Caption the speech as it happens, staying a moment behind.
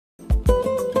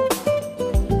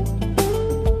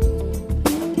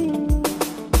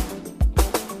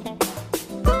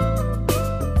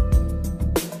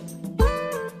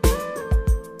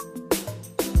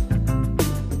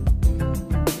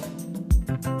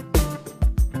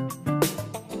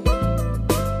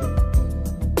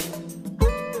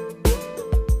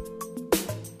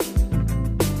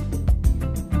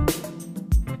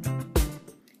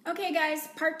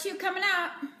part 2 coming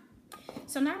up.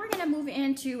 So now we're gonna move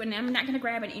into, and I'm not gonna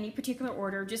grab in any particular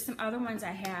order, just some other ones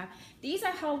I have. These I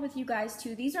hauled with you guys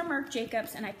too. These are Marc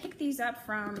Jacobs, and I picked these up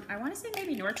from, I wanna say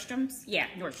maybe Nordstrom's. Yeah,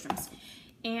 Nordstrom's.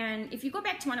 And if you go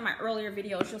back to one of my earlier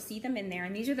videos, you'll see them in there.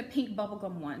 And these are the pink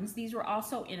bubblegum ones. These were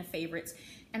also in a favorites.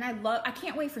 And I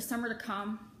can't wait for summer to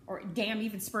come, or damn,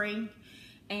 even spring.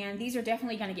 And these are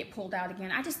definitely gonna get pulled out again.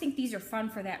 I just think these are fun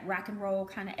for that rock and roll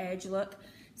kind of edge look.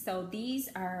 So these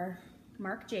are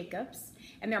Marc Jacobs,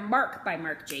 and they're Marc by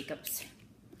Marc Jacobs.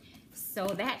 So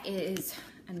that is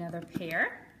another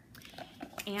pair.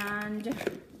 And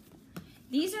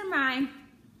these are my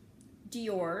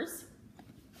Dior's.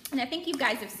 And I think you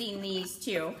guys have seen these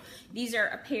too. These are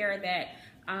a pair that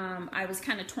I was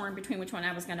kind of torn between which one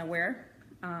I was gonna wear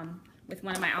with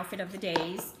one of my outfit of the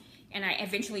days. And I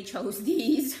eventually chose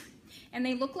these. And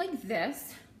they look like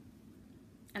this.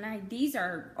 And these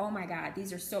are, oh my God,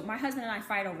 these are so, my husband and I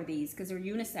fight over these because they're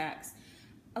unisex.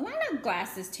 A lot of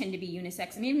glasses tend to be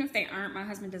unisex, and even if they aren't, my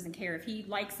husband doesn't care. If he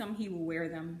likes them, he will wear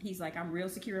them. He's like, I'm real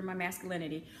secure in my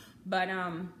masculinity. But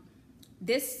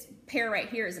this pair right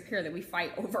here is a pair that we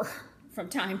fight over from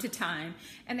time to time.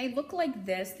 And they look like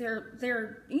this.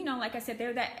 They're you know, like I said,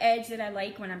 they're that edge that I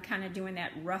like when I'm kind of doing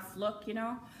that rough look, you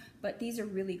know. But these are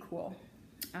really cool.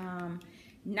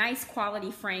 Nice quality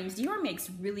frames. Dior makes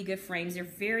really good frames. They're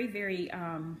very, very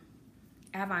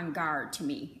avant-garde to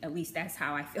me. At least that's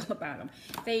how I feel about them.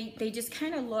 They just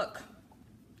kind of look,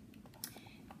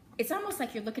 it's almost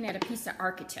like you're looking at a piece of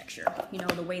architecture, you know,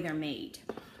 the way they're made.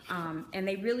 And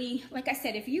they really, like I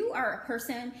said, if you are a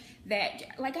person that,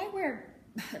 like I wear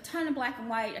a ton of black and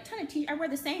white, a ton of I wear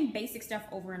the same basic stuff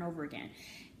over and over again.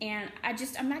 And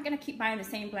I'm not going to keep buying the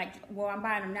same black, well, I'm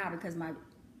buying them now because my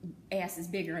ass is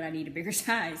bigger and I need a bigger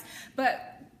size.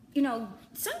 But, you know,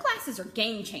 sunglasses are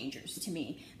game changers to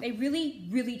me. They really,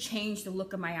 really change the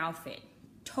look of my outfit.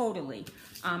 Totally.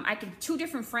 Two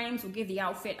different frames will give the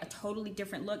outfit a totally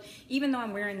different look, even though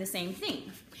I'm wearing the same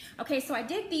thing. Okay, so I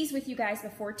did these with you guys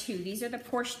before too. These are the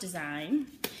Porsche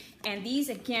design. And these,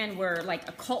 again, were like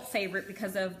a cult favorite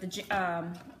because of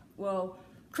the, well,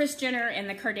 Kris Jenner and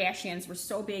the Kardashians were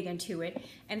so big into it.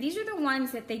 And these are the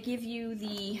ones that they give you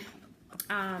the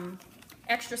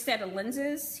extra set of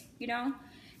lenses, you know.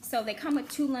 So they come with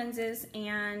 2 lenses,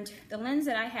 and the lens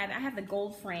that I have the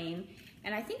gold frame,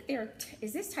 and I think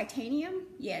is this titanium?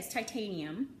 Yeah, it's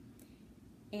titanium.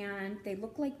 And they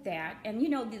look like that. And you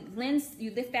know, the lens,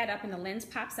 you lift that up and the lens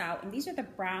pops out. And these are the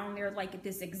brown, they're like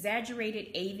this exaggerated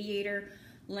aviator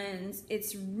lens.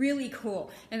 It's really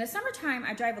cool. In the summertime,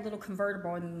 I drive a little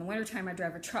convertible, and in the wintertime, I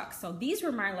drive a truck. So these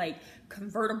were my like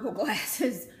convertible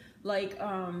glasses like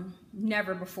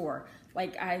never before.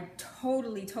 Like I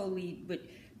totally would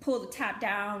pull the top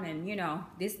down, and you know,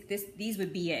 these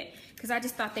would be it, because I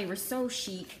just thought they were so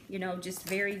chic, you know, just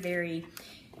very, very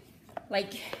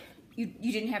like you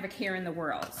didn't have a care in the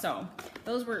world. So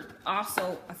those were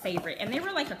also a favorite, and they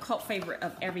were like a cult favorite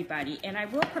of everybody. And I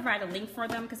will provide a link for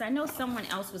them because I know someone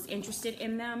else was interested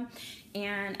in them,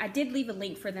 and I did leave a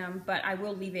link for them, but I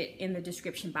will leave it in the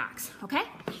description box. Okay,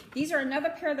 these are another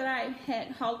pair that I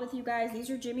had hauled with you guys. These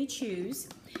are Jimmy Choo's,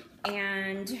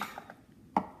 and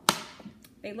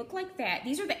they look like that.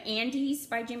 These are the Andes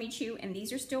by Jimmy Choo, and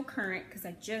these are still current because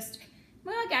I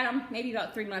got them maybe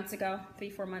about 3 months ago,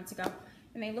 3-4 months ago.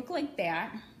 And they look like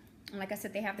that. And like I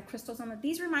said, they have the crystals on them.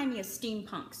 These remind me of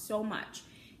steampunk so much.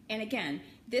 And again,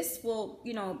 this will,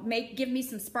 you know, give me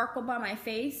some sparkle by my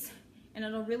face, and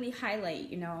it'll really highlight,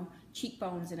 you know,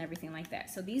 cheekbones and everything like that.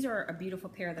 So these are a beautiful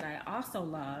pair that I also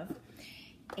love.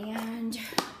 And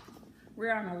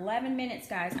we're on 11 minutes,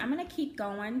 guys. I'm gonna keep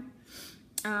going.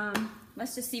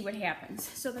 Let's just see what happens.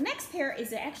 So the next pair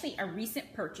is actually a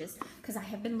recent purchase because I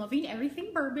have been loving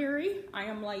everything Burberry. I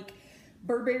am like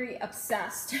Burberry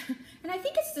obsessed. And I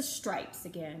think it's the stripes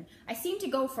again. I seem to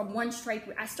go from one stripe.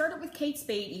 I started with Kate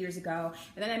Spade years ago,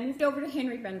 and then I moved over to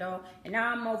Henry Bendel, and now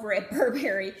I'm over at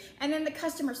Burberry. And then the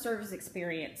customer service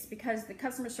experience, because the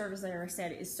customer service, like I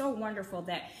said, is so wonderful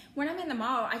that when I'm in the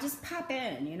mall, I just pop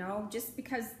in, you know, just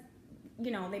because,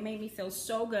 you know, they made me feel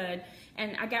so good,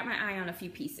 and I got my eye on a few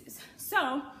pieces.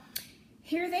 So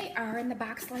here they are in the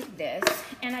box like this,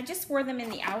 and I just wore them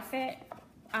in the outfit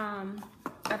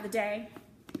of the day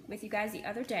with you guys the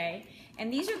other day.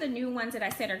 And these are the new ones that I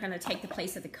said are going to take the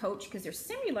place of the Coach, because they're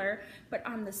similar, but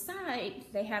on the side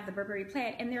they have the Burberry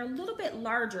plaid, and they're a little bit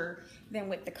larger than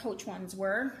what the Coach ones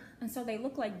were, and so they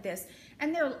look like this,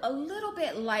 and they're a little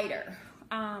bit lighter.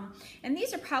 And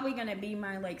these are probably going to be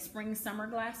my like spring summer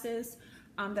glasses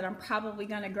that I'm probably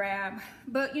going to grab,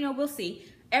 but you know, we'll see.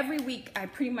 Every week I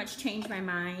pretty much change my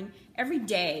mind. Every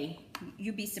day,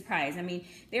 you'd be surprised. I mean,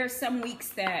 there are some weeks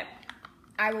that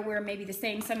I will wear maybe the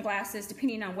same sunglasses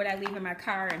depending on what I leave in my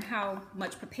car and how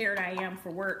much prepared I am for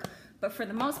work. But for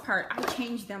the most part, I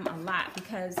change them a lot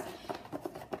because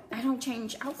I don't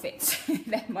change outfits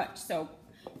that much. So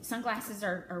sunglasses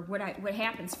are what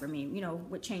happens for me, you know,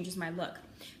 what changes my look.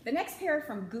 The next pair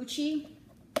from Gucci,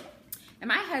 and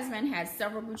my husband has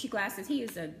several Gucci glasses. He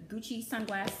is a Gucci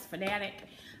sunglass fanatic.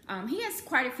 He has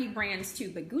quite a few brands too,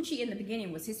 but Gucci in the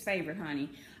beginning was his favorite, honey.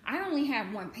 I only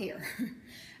have one pair.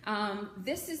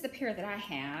 This is the pair that I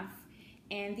have,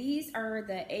 and these are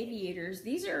the aviators.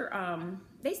 These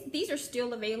are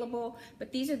still available,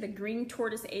 but these are the green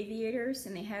tortoise aviators,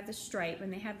 and they have the stripe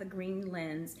and they have the green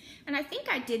lens. And I think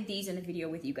I did these in a video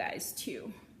with you guys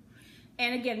too.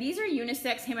 And again, these are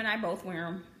unisex. Him and I both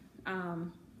wear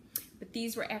them. But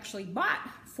these were actually bought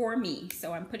for me,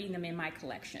 so I'm putting them in my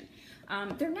collection.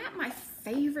 They're not my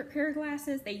favorite pair of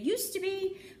glasses. They used to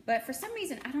be, but for some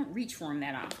reason I don't reach for them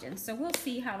that often. So we'll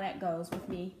see how that goes with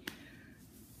me,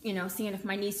 you know, seeing if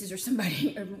my nieces or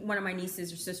somebody, or one of my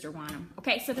nieces or sister want them.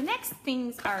 Okay, so the next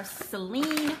things are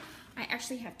Celine. I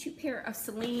actually have two pair of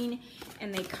Celine,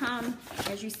 and they come,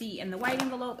 as you see, in the white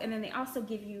envelope, and then they also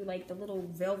give you like the little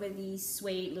velvety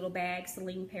suede little bag,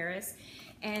 Celine Paris.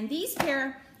 And these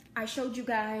pair, I showed you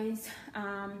guys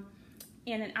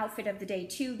in an outfit of the day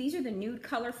too. These are the nude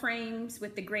color frames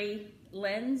with the gray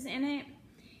lens in it,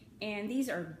 and these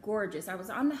are gorgeous. I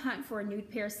was on the hunt for a nude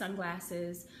pair of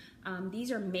sunglasses.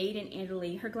 These are made in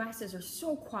Italy. Her glasses are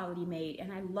so quality made,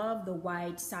 and I love the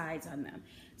wide sides on them.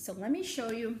 So let me show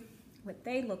you what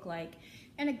they look like.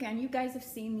 And again, you guys have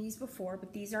seen these before,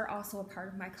 but these are also a part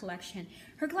of my collection.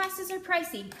 Her glasses are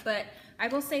pricey, but I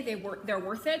will say they're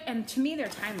worth it, and to me they're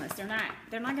timeless. They're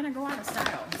not gonna go out of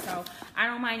style. So I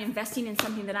don't mind investing in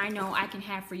something that I know I can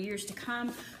have for years to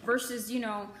come versus, you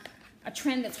know, a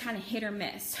trend that's kind of hit or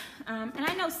miss. And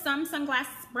I know some sunglass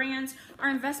brands are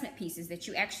investment pieces that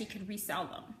you actually can resell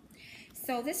them.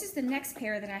 So this is the next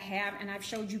pair that I have, and I've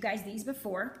showed you guys these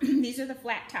before. These are the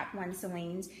flat top ones,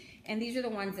 Celine's, and these are the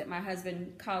ones that my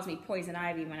husband calls me poison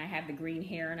ivy when I have the green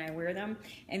hair and I wear them.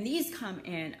 And these come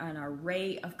in an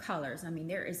array of colors. I mean,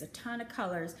 there is a ton of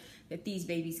colors that these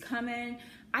babies come in.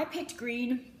 I picked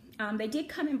green. They did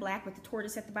come in black with the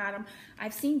tortoise at the bottom.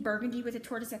 I've seen burgundy with the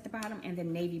tortoise at the bottom, and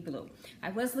then navy blue.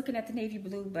 I was looking at the navy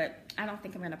blue, but I don't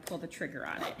think I'm gonna pull the trigger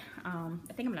on it.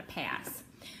 I think I'm gonna pass.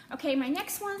 Okay, my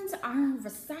next ones are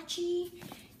Versace,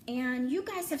 and you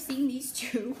guys have seen these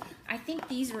too. I think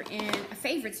these were in a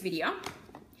favorites video.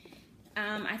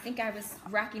 I think I was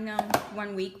rocking them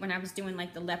one week when I was doing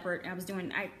like the leopard.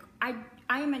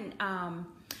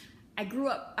 I grew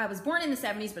up, I was born in the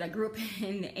 70s, but I grew up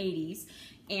in the 80s.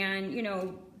 And you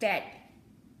know, that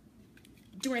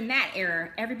during that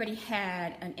era, everybody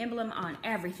had an emblem on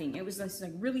everything. It was just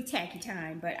like really tacky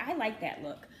time, but I like that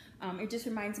look. It just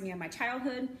reminds me of my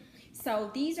childhood. So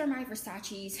these are my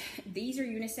Versace's. These are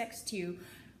unisex too.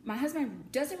 My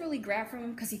husband doesn't really grab from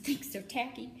them because he thinks they're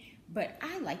tacky, but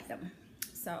I like them.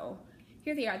 So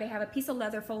here they are. They have a piece of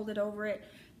leather folded over it,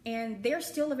 and they're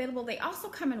still available. They also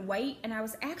come in white, and I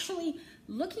was actually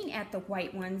looking at the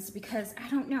white ones because I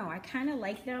don't know, I kind of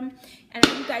like them. And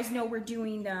you guys know we're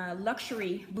doing the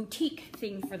luxury boutique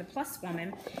thing for the plus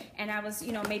woman, and I was,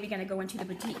 you know, maybe gonna go into the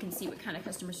boutique and see what kind of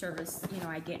customer service, you know,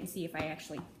 I get and see if I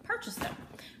actually purchase them.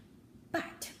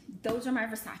 But those are my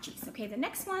Versace's. Okay, the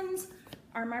next ones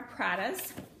are my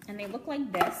Pradas, and they look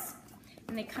like this,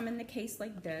 and they come in the case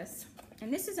like this.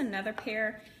 And this is another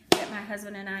pair that my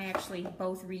husband and I actually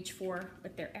both reach for,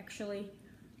 but they're actually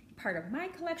part of my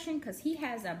collection because he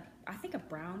has I think a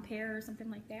brown pair or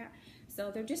something like that. So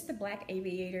they're just the black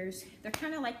aviators. They're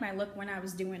kind of like my look when I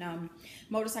was doing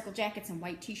motorcycle jackets and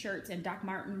white t-shirts and Doc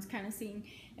Martens kind of scene.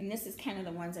 And this is kind of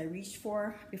the ones I reached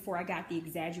for before I got the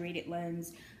exaggerated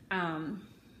lens,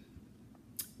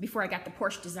 before I got the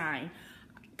Porsche design.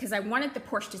 Because I wanted the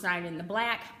Porsche design in the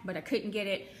black, but I couldn't get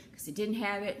it because it didn't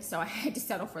have it, so I had to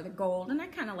settle for the gold, and I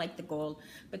kind of like the gold.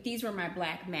 But these were my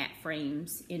black matte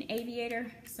frames in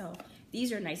aviator, so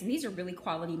these are nice, and these are really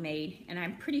quality made, and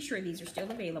I'm pretty sure these are still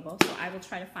available, so I will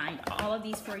try to find all of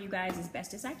these for you guys as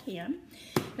best as I can.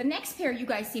 The next pair you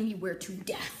guys see me wear to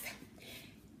death.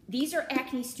 These are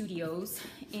Acne Studios,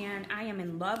 and I am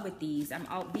in love with these.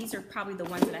 These are probably the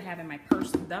ones that I have in my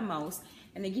purse the most,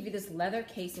 and they give you this leather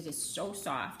case that is so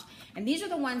soft. And these are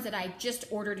the ones that I just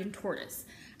ordered in tortoise.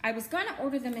 I was gonna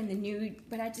order them in the nude,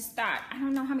 but I just thought, I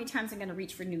don't know how many times I'm gonna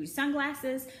reach for nude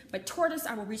sunglasses, but tortoise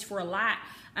I will reach for a lot,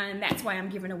 and that's why I'm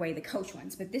giving away the Coach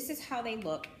ones. But this is how they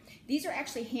look. These are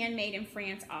actually handmade in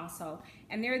France also,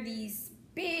 and they're these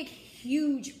big,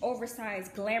 huge,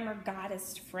 oversized glamour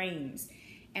goddess frames.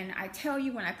 And I tell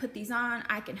you, when I put these on,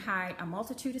 I can hide a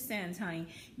multitude of sins, honey.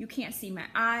 You can't see my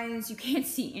eyes, you can't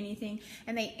see anything.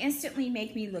 And they instantly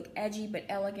make me look edgy but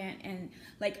elegant. And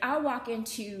like, I'll walk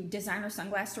into designer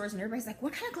sunglass stores and everybody's like,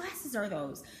 what kind of glasses are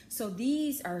those? So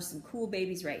these are some cool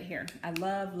babies right here. I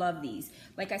love these.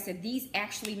 Like I said, these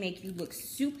actually make you look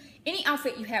any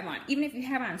outfit you have on, even if you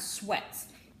have on sweats,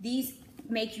 these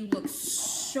make you look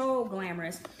so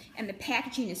glamorous. And the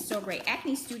packaging is so great.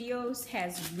 Acne Studios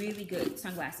has really good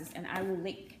sunglasses, and I will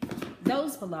link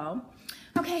those below.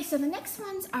 Okay, so the next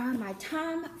ones are my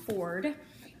Tom Ford.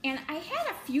 And I had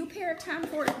a few pair of Tom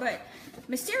Ford, but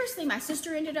mysteriously my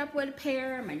sister ended up with a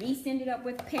pair, my niece ended up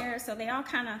with a pair, so they all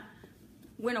kind of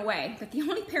went away. But the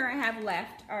only pair I have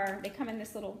left are, they come in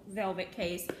this little velvet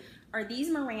case, are these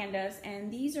Mirandas,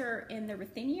 and these are in the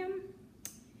ruthenium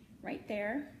right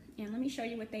there. And let me show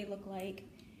you what they look like.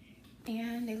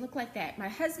 And they look like that. My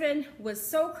husband was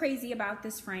so crazy about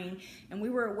this frame, and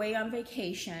we were away on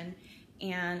vacation,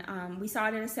 and we saw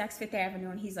it in a Saks Fifth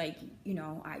Avenue, and he's like, you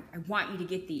know, I want you to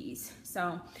get these.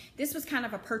 So this was kind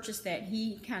of a purchase that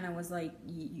he kind of was like,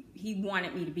 he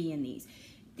wanted me to be in these.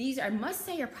 These, I must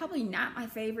say, are probably not my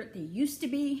favorite. They used to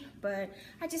be, but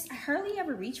I hardly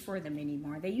ever reach for them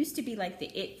anymore. They used to be like the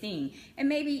it thing, and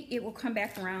maybe it will come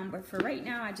back around, but for right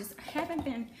now, I haven't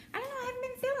been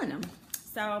feeling them.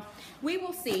 So we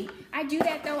will see. I do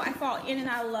that though. I fall in and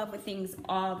out of love with things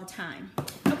all the time.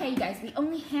 Okay, you guys, we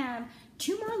only have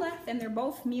 2 more left, and they're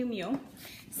both Miu Miu.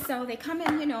 So they come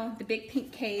in, you know, the big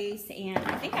pink case, and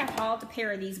I think I hauled a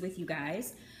pair of these with you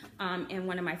guys in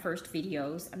one of my first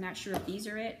videos. I'm not sure if these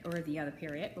are it or the other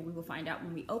pair it, but we will find out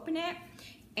when we open it.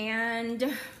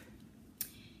 And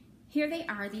here they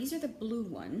are. These are the blue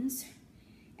ones,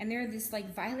 and they're this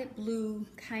like violet blue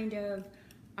kind of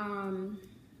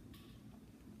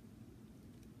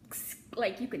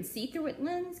like you can see through it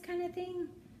lens kind of thing.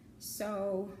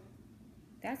 So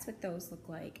that's what those look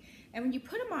like. And when you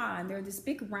put them on, they're this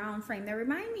big round frame. They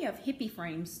remind me of hippie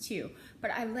frames too, but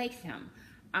I like them.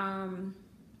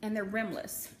 And they're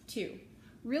rimless too.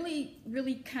 Really,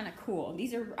 really kind of cool.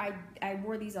 These are, I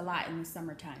wore these a lot in the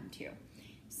summertime too.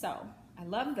 So I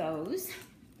love those.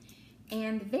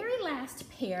 And the very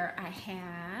last pair I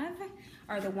have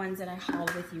are the ones that I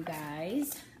hauled with you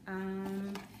guys.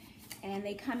 And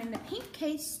they come in the pink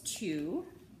case too,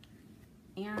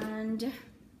 and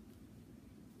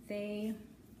they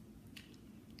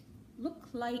look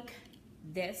like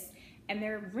this, and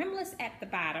they're rimless at the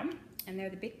bottom, and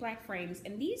they're the big black frames,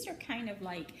 and these are kind of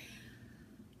like,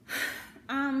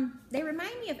 they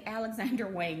remind me of Alexander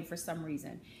Wang for some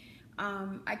reason.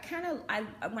 When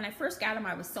I first got them,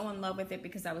 I was so in love with it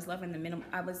because I was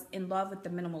in love with the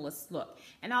minimalist look,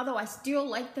 and although I still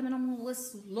like the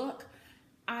minimalist look,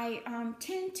 I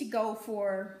tend to go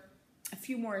for a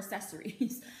few more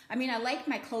accessories. I mean, I like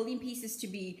my clothing pieces to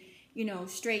be, you know,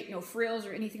 straight, no frills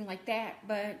or anything like that,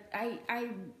 but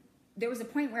there was a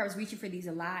point where I was reaching for these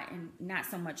a lot, and not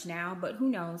so much now, but who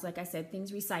knows? Like I said,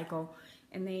 things recycle,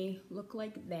 and they look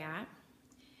like that.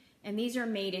 And these are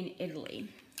made in Italy.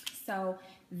 So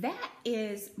that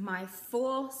is my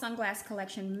full sunglass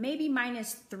collection, maybe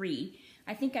minus 3.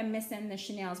 I think I'm missing the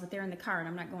Chanel's, but they're in the car, and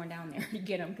I'm not going down there to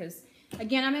get them because,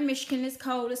 again, I'm in Michigan. It's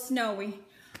cold, it's snowy.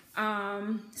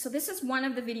 So this is one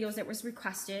of the videos that was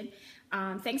requested.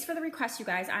 Thanks for the request, you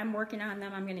guys. I'm working on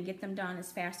them. I'm going to get them done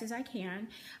as fast as I can.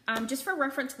 Just for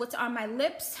reference, what's on my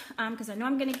lips, because I know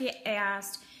I'm going to get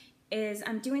asked, is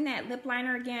I'm doing that lip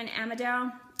liner again,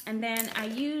 Amadel, and then I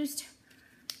used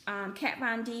Kat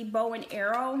Von D Bow and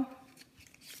Arrow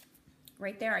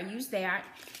right there. I used that,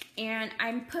 and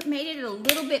I made it a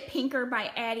little bit pinker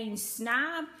by adding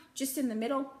Snob just in the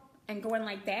middle and going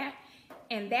like that.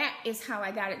 And that is how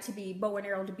I got it to be, Bow and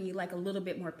Arrow, to be like a little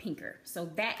bit more pinker. So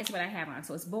that is what I have on.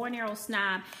 So it's Bow and Arrow,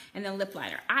 Snob, and then lip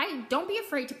liner. Don't be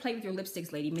afraid to play with your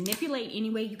lipsticks, lady. Manipulate any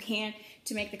way you can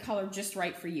to make the color just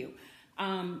right for you.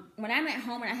 When I'm at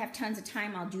home and I have tons of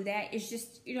time, I'll do that. It's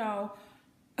just, you know,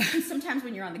 sometimes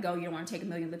when you're on the go, you don't want to take a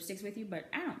million lipsticks with you, but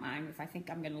I don't mind if I think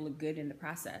I'm going to look good in the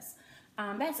process.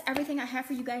 That's everything I have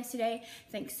for you guys today.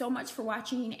 Thanks so much for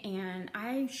watching, and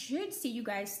I should see you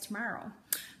guys tomorrow.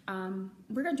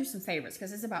 We're going to do some favorites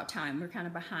because it's about time. We're kind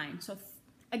of behind. So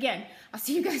again, I'll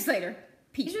see you guys later.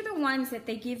 Peace. These are the ones that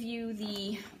they give you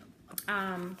the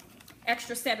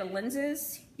extra set of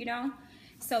lenses, you know.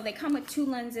 So they come with 2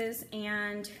 lenses,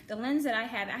 and the lens that I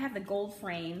have the gold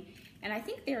frame, and I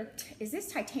think is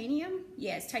this titanium?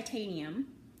 Yeah, it's titanium.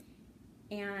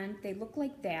 And they look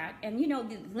like that. And you know,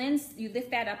 the lens, you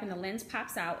lift that up and the lens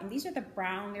pops out. And these are the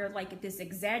brown, they're like this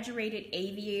exaggerated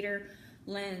aviator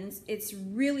lens. It's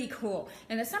really cool.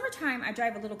 In the summertime, I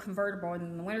drive a little convertible, and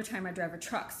in the wintertime, I drive a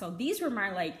truck. So these were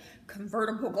my like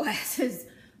convertible glasses,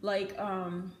 like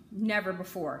never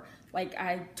before. Like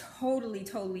I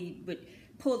totally would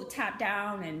pull the top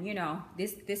down, and you know,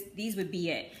 these would be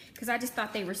it, because I just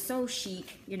thought they were so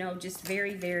chic, you know, just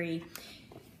very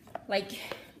like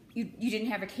you didn't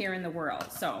have a care in the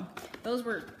world. So those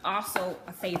were also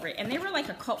a favorite, and they were like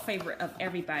a cult favorite of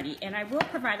everybody. And I will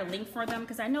provide a link for them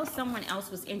because I know someone else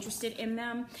was interested in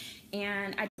them,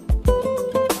 and I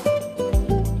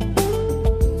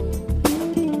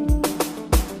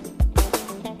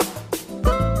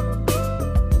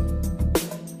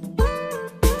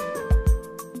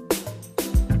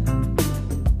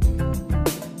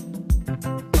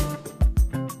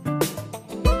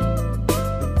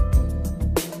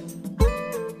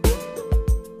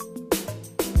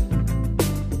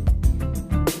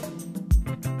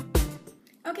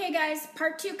Okay guys,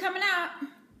 part 2 coming up.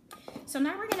 So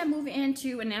now we're gonna move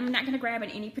into, and I'm not gonna grab in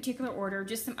any particular order,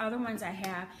 just some other ones I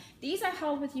have. These I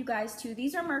hauled with you guys too.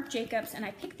 These are Marc Jacobs, and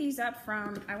I picked these up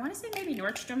from, I wanna say maybe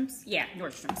Nordstrom's. Yeah,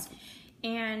 Nordstrom's.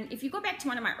 And if you go back to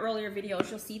one of my earlier videos,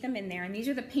 you'll see them in there. And these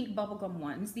are the pink bubblegum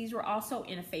ones. These were also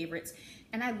in a favorites.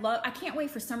 And I can't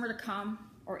wait for summer to come,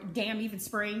 or damn, even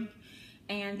spring.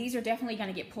 And these are definitely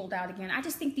gonna get pulled out again. I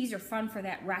just think these are fun for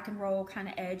that rock and roll kind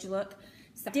of edge look.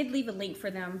 So I did leave a link for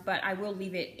them, but I will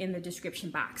leave it in the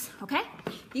description box, okay?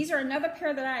 These are another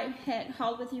pair that I had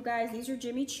hauled with you guys. These are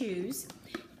Jimmy Choo's,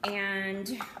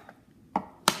 and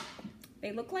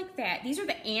they look like that. These are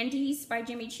the Andes by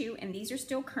Jimmy Choo, and these are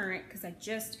still current because I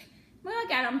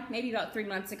got them maybe about 3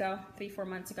 months ago, 3-4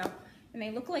 months ago, and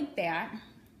they look like that.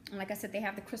 And like I said, they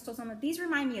have the crystals on them. These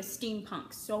remind me of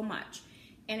steampunk so much.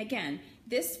 And again,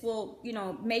 this will, you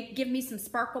know, give me some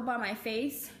sparkle by my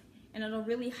face, and it'll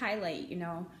really highlight, you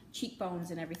know,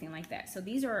 cheekbones and everything like that. So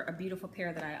these are a beautiful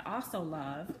pair that I also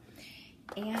love.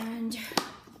 And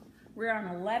we're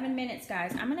on 11 minutes,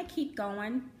 guys. I'm gonna keep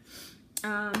going.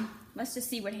 Let's just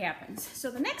see what happens. So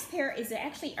the next pair is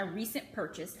actually a recent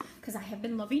purchase because I have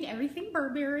been loving everything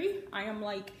Burberry. I am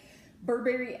like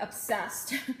Burberry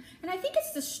obsessed. And I think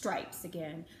it's the stripes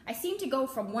again. I seem to go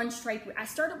from one stripe. I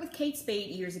started with Kate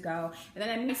Spade years ago, and then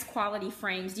I mixed quality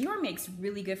frames. Dior makes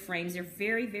really good frames. They're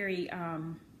very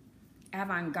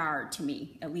avant-garde to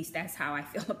me. At least that's how I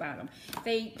feel about them.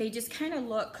 They just kind of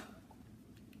look,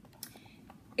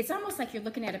 it's almost like you're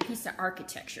looking at a piece of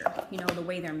architecture, you know, the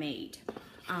way they're made.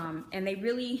 And they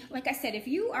really, like I said, if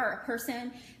you are a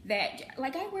person that,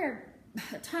 like I wear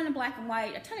a ton of black and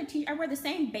white, a ton of I wear the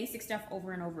same basic stuff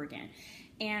over and over again.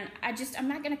 And I'm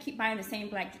not gonna keep buying the same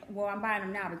black, well, I'm buying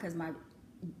them now because my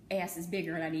ass is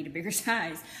bigger and I need a bigger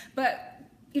size. But,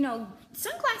 you know,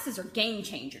 sunglasses are game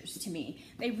changers to me.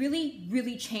 They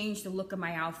really change the look of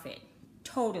my outfit.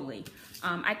 Totally.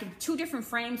 Two different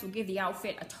frames will give the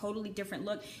outfit a totally different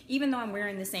look, even though I'm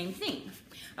wearing the same thing.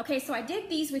 Okay, so I did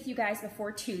these with you guys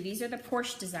before too. These are the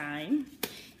Porsche design.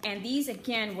 And these,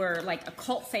 again, were like a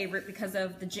cult favorite because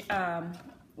of the,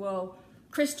 well,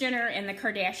 Kris Jenner and the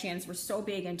Kardashians were so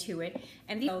big into it.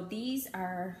 And these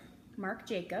are Marc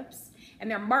Jacobs,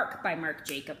 and they're Marc by Marc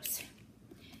Jacobs.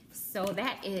 So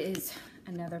that is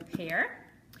another pair.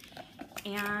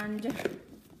 And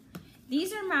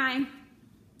these are my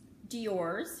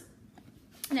Dior's.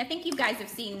 And I think you guys have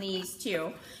seen these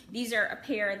too. These are a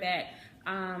pair that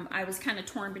I was kind of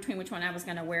torn between which one I was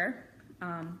going to wear.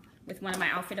 With one of my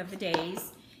outfit of the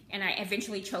days, and I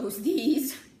eventually chose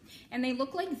these, and they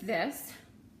look like this.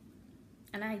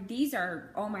 And these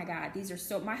are, oh my God, these are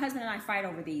so, my husband and I fight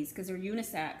over these because they're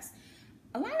unisex.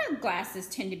 A lot of glasses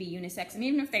tend to be unisex, and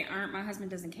even if they aren't, my husband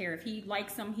doesn't care. If he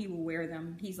likes them, he will wear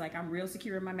them. He's like, I'm real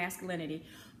secure in my masculinity.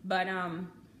 But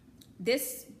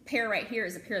this pair right here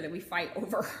is a pair that we fight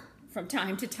over from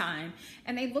time to time,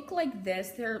 and they look like this.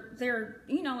 They're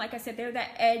you know, like I said, they're that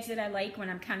edge that I like when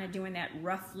I'm kind of doing that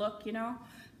rough look, you know.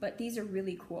 But these are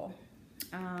really cool.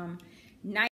 Nice.